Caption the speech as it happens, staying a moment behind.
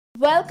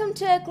Welcome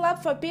to a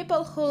club for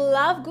people who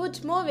love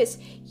good movies.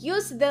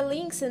 Use the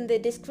links in the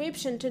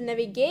description to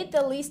navigate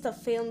the list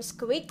of films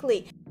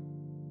quickly.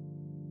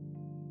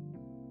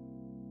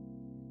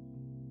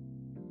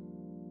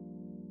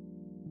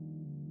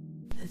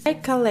 The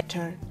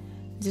Collector.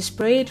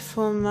 Desperate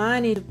for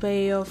money to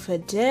pay off a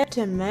debt,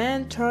 a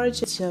man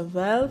targets a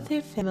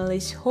wealthy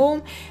family's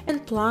home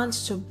and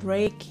plans to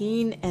break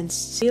in and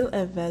steal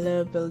a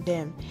valuable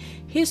gem.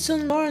 He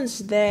soon learns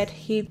that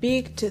he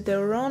picked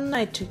the wrong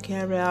night to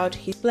carry out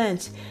his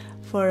plans,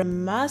 for a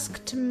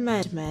masked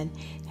madman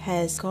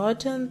has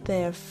gotten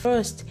there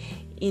first,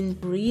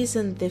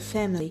 imprisoned the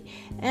family,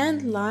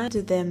 and lined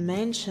the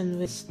mansion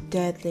with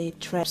deadly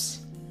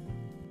traps.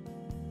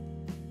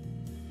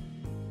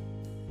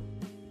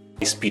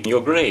 Spit in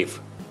your grave.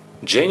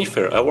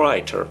 Jennifer, a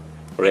writer,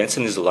 rents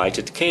an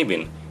isolated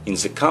cabin in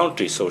the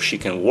country so she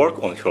can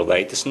work on her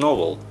latest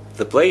novel.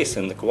 The place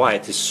and the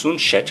quiet is soon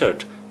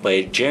shattered by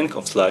a gang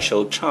of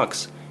celestial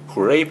chucks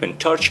who rape and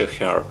torture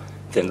her,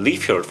 then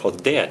leave her for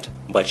dead.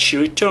 But she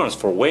returns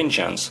for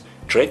vengeance,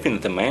 trapping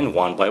the men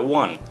one by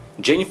one.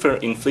 Jennifer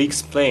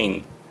inflicts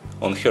pain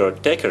on her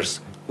attackers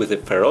with a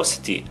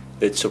ferocity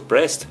that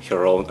surpassed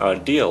her own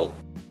ordeal.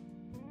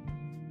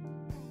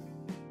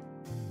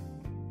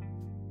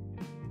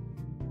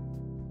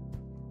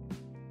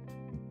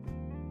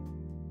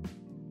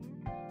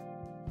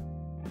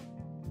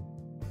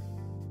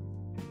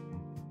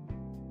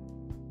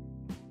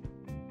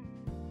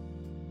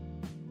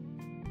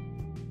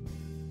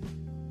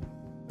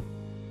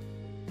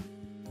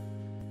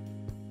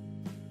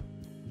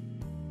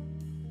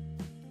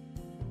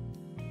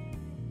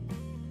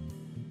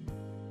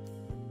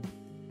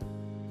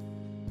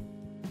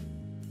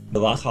 The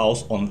last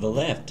house on the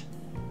left.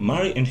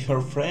 Mary and her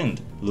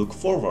friend look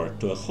forward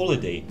to a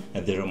holiday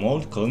at the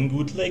remote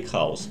Collingwood Lake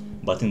house,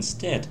 but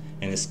instead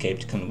an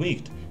escaped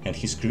convict and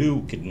his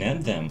crew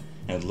kidnap them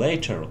and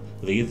later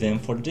leave them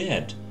for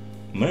dead.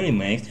 Mary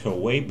makes her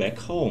way back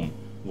home,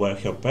 where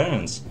her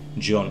parents,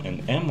 John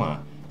and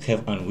Emma,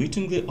 have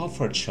unwittingly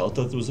offered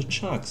shelter to the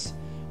Chucks.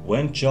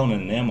 When John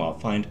and Emma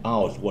find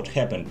out what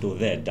happened to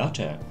their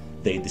daughter,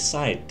 they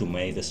decide to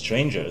make the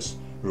strangers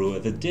rue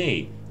the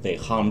day they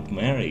harmed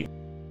Mary.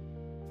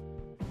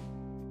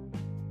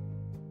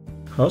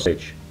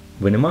 Hostage.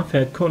 When a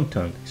mafia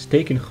contact is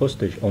taken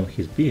hostage on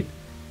his beat,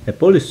 a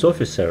police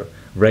officer,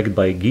 wrecked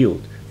by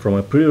guilt from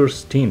a prior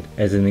stint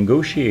as a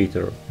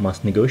negotiator,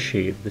 must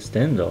negotiate the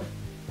standoff,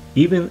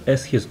 even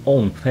as his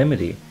own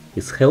family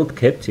is held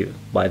captive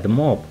by the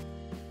mob.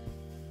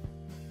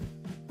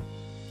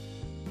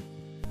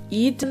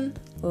 Eden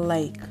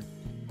Lake.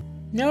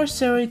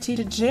 Nursery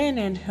teacher Jane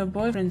and her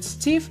boyfriend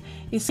Steve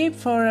escape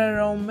for a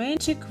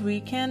romantic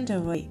weekend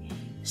away.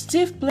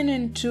 Steve,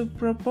 planning to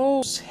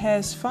propose,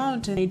 has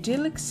found an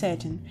idyllic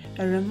setting,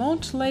 a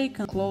remote lake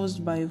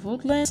enclosed by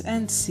woodlands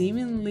and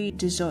seemingly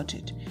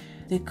deserted.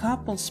 The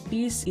couple's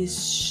peace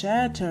is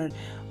shattered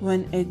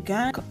when a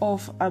gang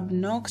of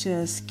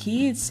obnoxious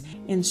kids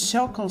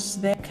encircles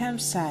their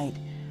campsite.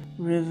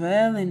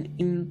 Reveling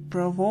in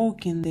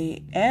provoking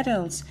the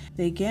adults,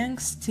 the gang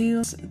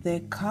steals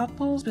the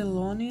couple's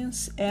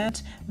belongings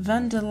and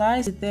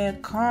vandalizes their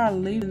car,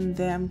 leaving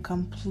them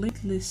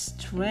completely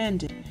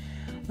stranded.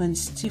 When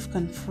Steve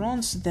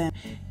confronts them,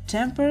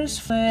 tempers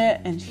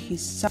flare and he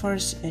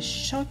suffers a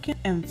shocking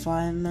and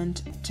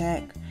violent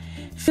attack.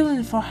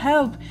 Feeling for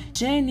help,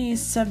 Jenny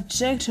is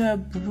subject to a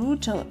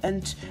brutal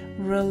and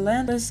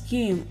relentless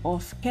game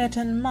of cat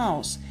and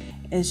mouse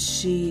as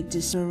she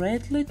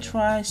desperately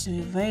tries to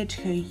evade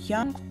her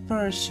young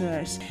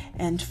pursuers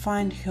and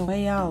find her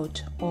way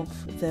out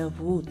of the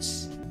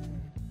woods.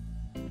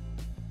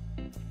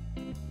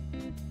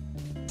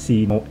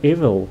 See no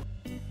evil.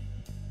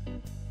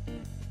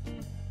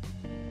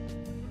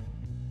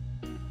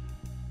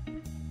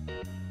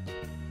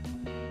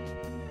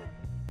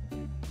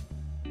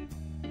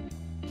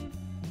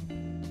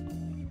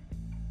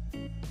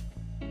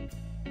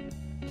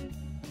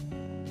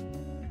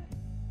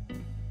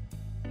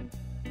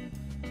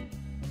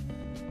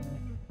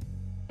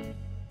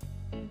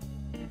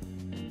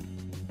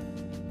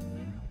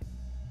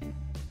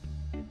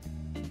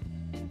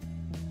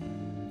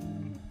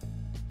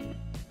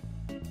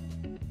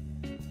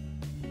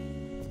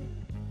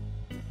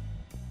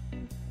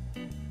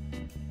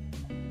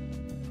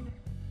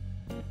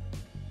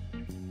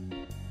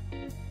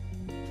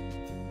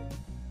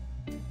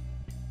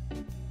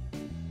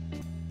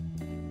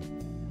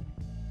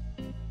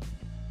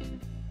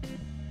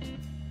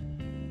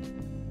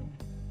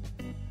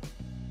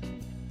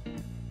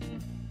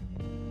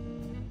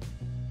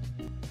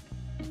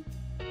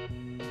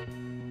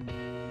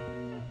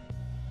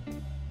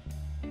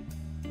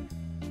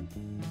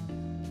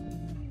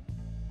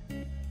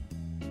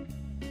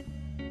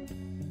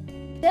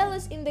 Tell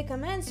us in the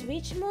comments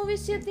which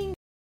movies you think